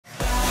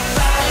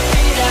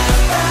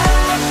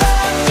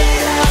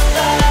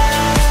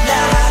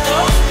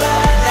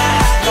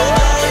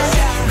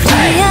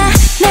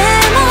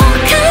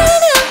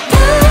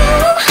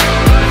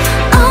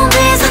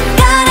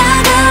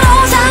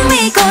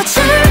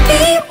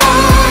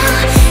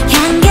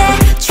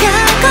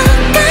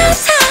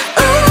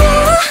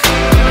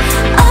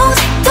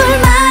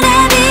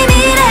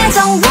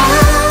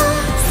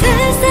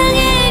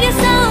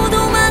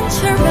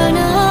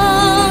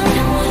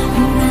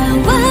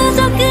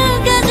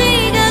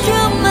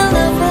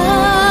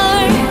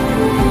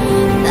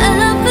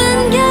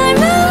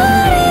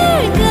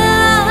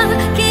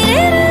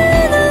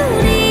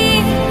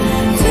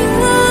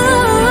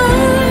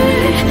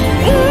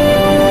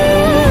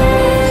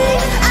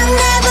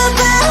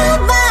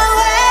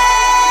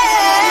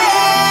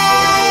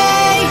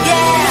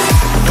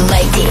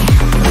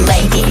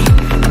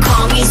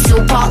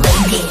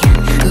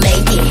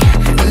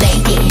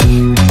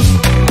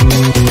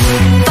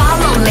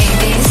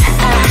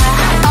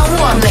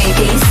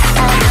ladies,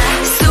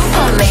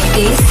 super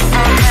ladies.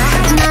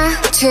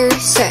 하나, 둘,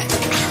 셋.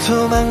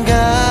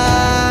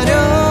 도망가려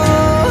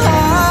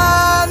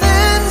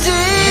하는지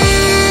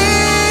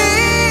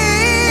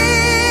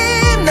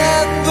난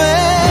왜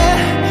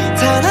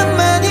단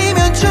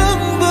한마디면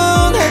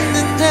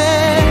충분했는데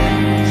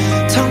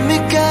턱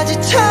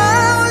밑까지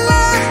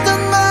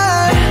차올랐던 말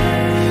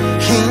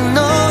이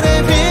노래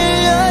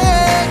빌려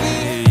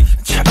얘기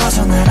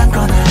잡아서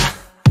날아거나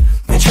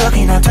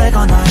매적이나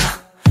되거나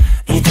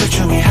이 둘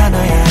중에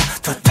하나야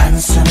더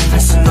단순할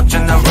순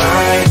없잖아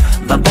right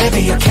But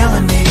baby you're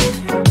killing me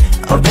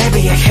Oh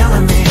baby you're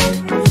killing me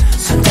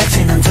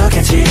선택지는 두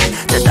개지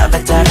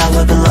대답에 따라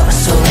love love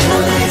so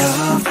really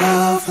love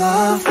love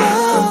love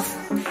love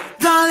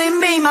Darling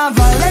be my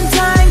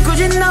Valentine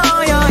굳이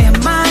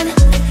너여야만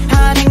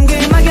하는 그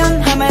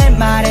막연함을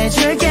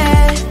말해줄게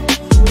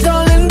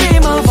Darling be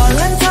my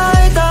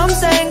Valentine 다음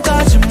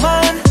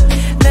생까지만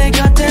내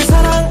곁에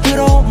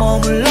사랑으로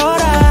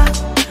머물러라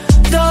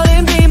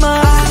Darling be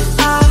my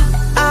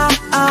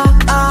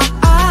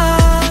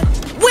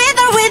With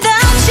or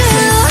without you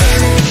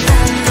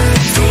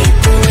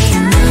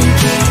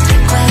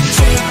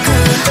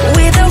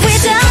With or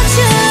without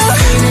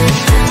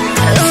you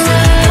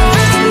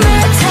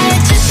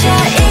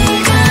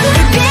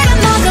비비는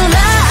먹어라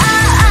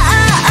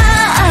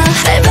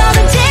발버둥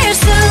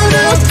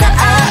칠수록 다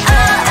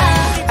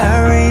I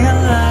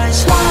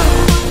realize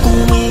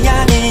꿈이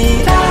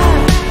아니라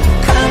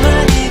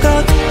가만히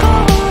걷고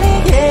우리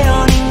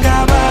예언인가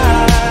봐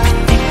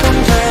이건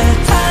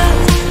됐다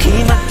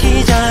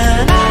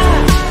기막히잖아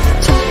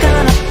잠깐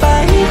아빠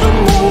이름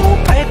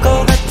못할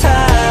것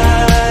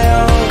같아요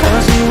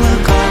Cause you will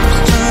come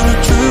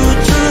to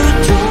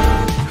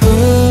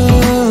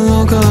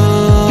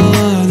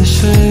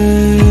흘러가듯이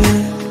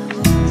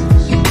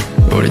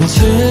우린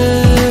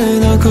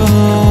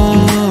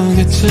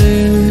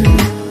지나가겠지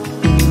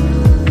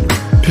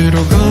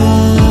비록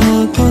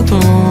아파도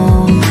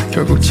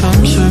결국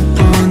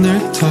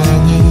잠시뿐일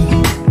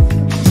테니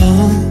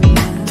넌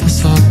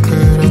다시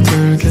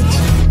끌어들겠지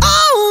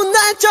Oh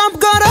날 좀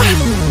걸어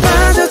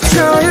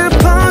빠져줘요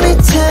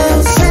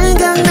Ponytail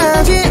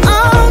생각나지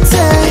all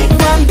day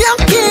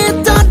완벽히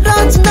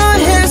떨어진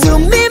너의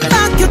숨이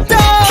막혔다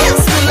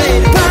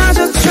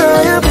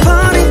빠져줘요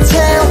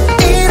Ponytail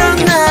이런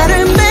나를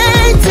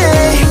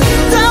Mayday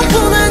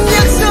따분한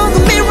약속은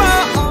mirror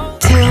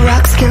Two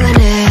rocks killing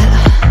it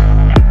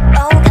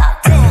Oh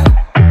goddamn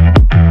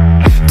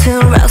Two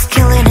rocks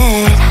killing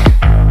it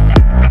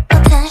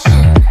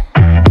Attention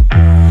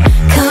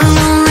Come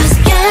on let's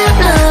get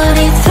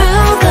naughty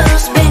through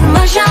those big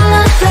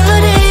marshmallow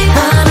hoodie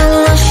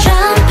Bottle of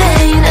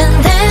champagne and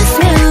this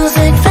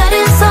music that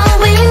is all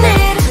we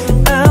need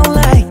I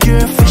like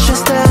your fashion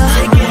style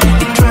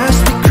It drives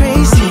me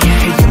crazy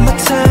You're my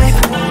type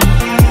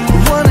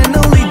One and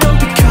only don't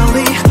be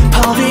Kylie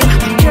Pauline,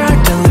 you're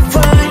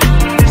Valentine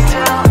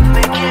Still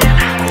thinking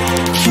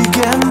You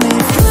got me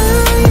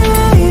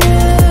flying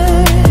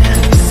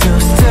So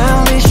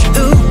stylish,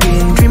 ooh,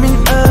 been dreaming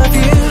of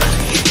you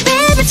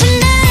Baby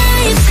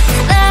tonight,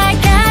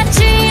 like a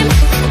dream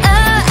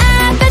Oh,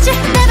 I bet you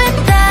never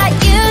thought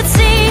you'd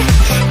see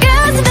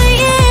Girls of the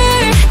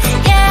year,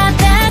 yeah,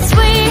 that's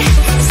we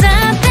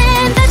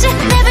Something that you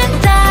never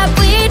thought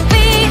we'd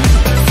be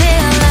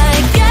Feel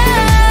like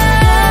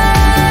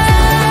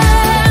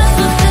girls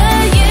of the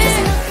year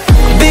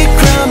Big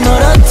crowd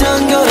멀었던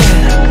거리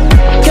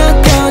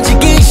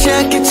가까워지기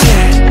시작했지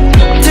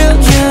Do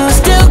you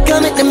still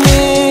commit to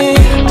me?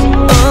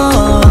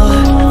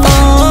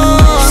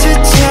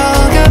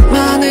 스쳐가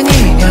많은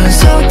 2년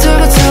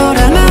서투러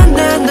돌아만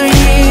난 너희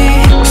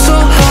So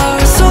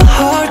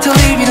hard to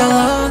leave it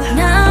alone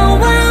Now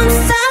I'm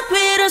stuck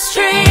with a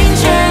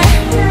stranger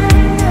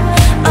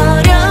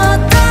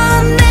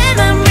어렸던 내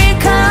맘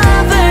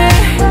recover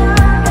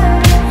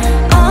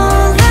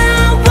All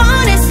I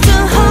want is to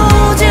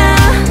hold you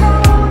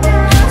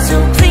So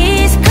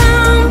please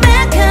come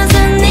back cause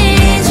I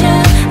need you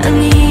I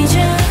need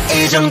you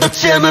이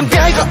정도쯤은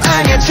별거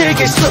아니야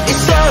즐길 수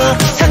있어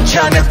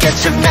상처 몇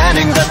개쯤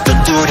나는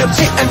것도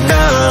두렵지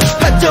않아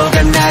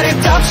파도가 나를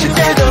덮칠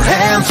때도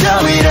헤엄쳐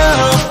위로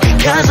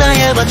Cause I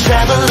am a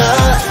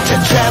traveler,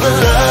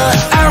 traveler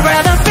I'd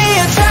rather be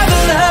a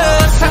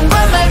traveler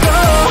상관 말고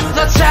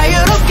너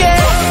자유롭게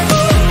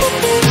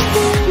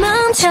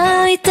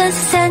멈춰있던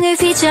세상을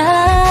뒤져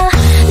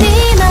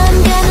네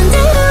맘 가는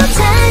대로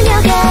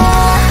달려가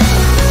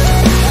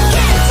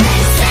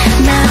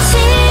마치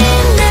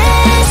내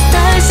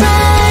stars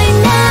right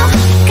now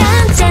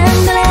깜짝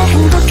놀라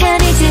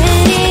행복한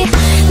이들이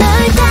널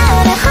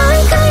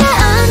따라올 거야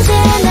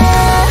언제나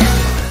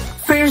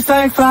Feels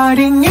like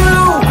fighting you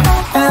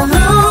and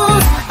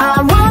lose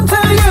I want to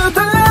you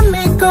to let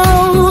me go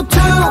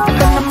too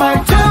And my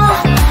too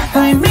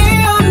의미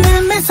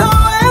없는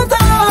미소에도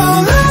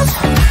Let's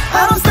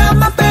I don't stop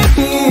my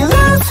baby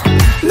Let's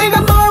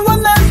네가 뭘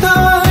원하던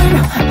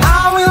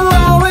I will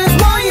always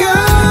want you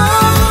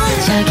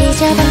저기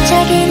저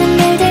반짝이는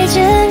별들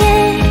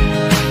중에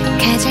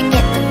가장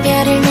예쁜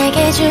별을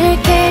내게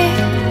줄게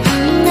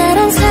날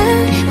항상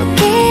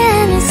웃게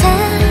하는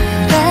사람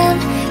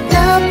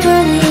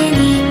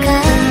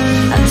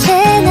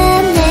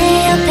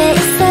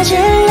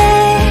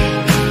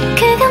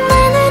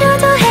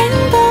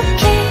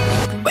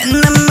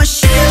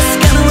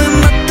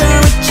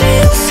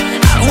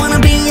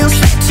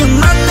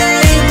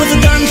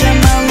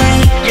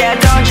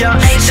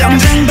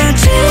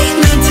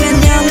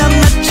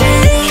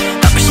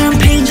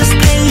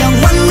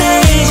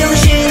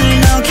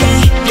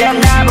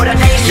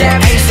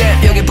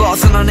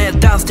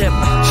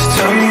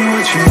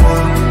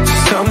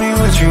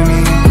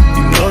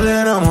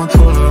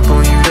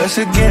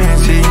a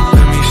guarantee.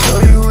 Let me show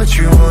you what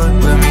you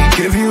want, let me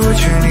give you what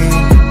you need.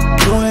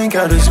 You ain't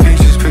gotta speak,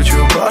 just put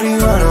your body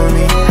right on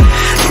me.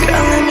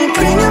 Yeah, let me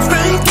bring it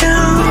right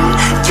down.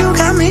 You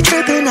got me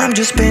tripping, I'm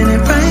just spinning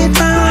right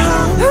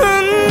round.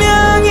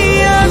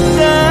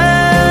 운명이었다.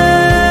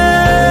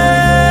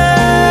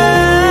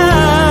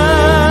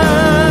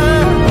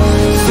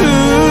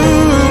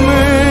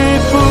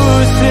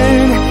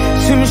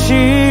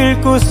 쉴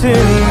곳은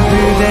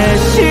그대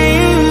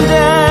심장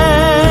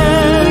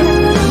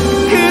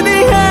그대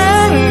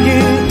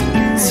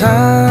향기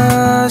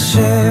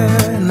사실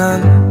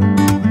난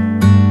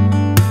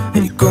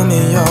이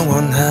꿈이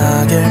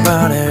영원하길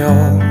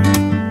바래요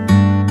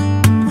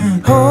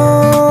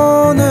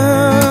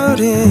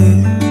오늘이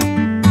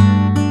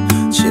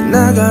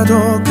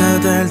지나가도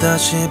그댈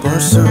다시 볼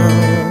수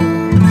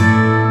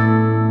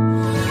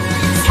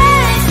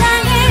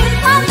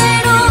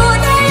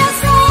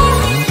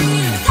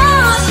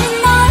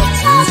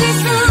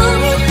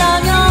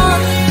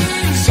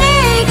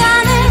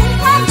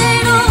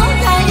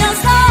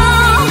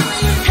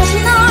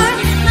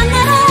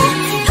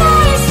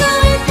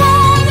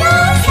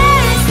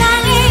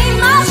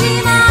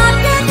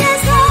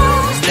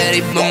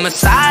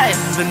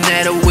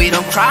we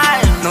don't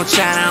cry, no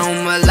China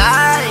on my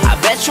life. I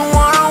bet you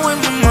wanna win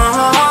me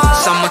more.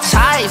 Summer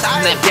tides,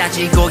 내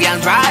뺨치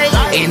고향 drive.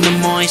 In the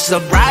morning so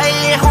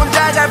bright,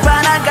 혼자 잘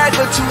반항 갈고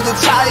to the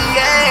top.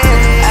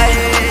 Yeah,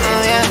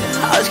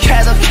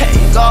 어떻게도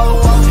KIDO.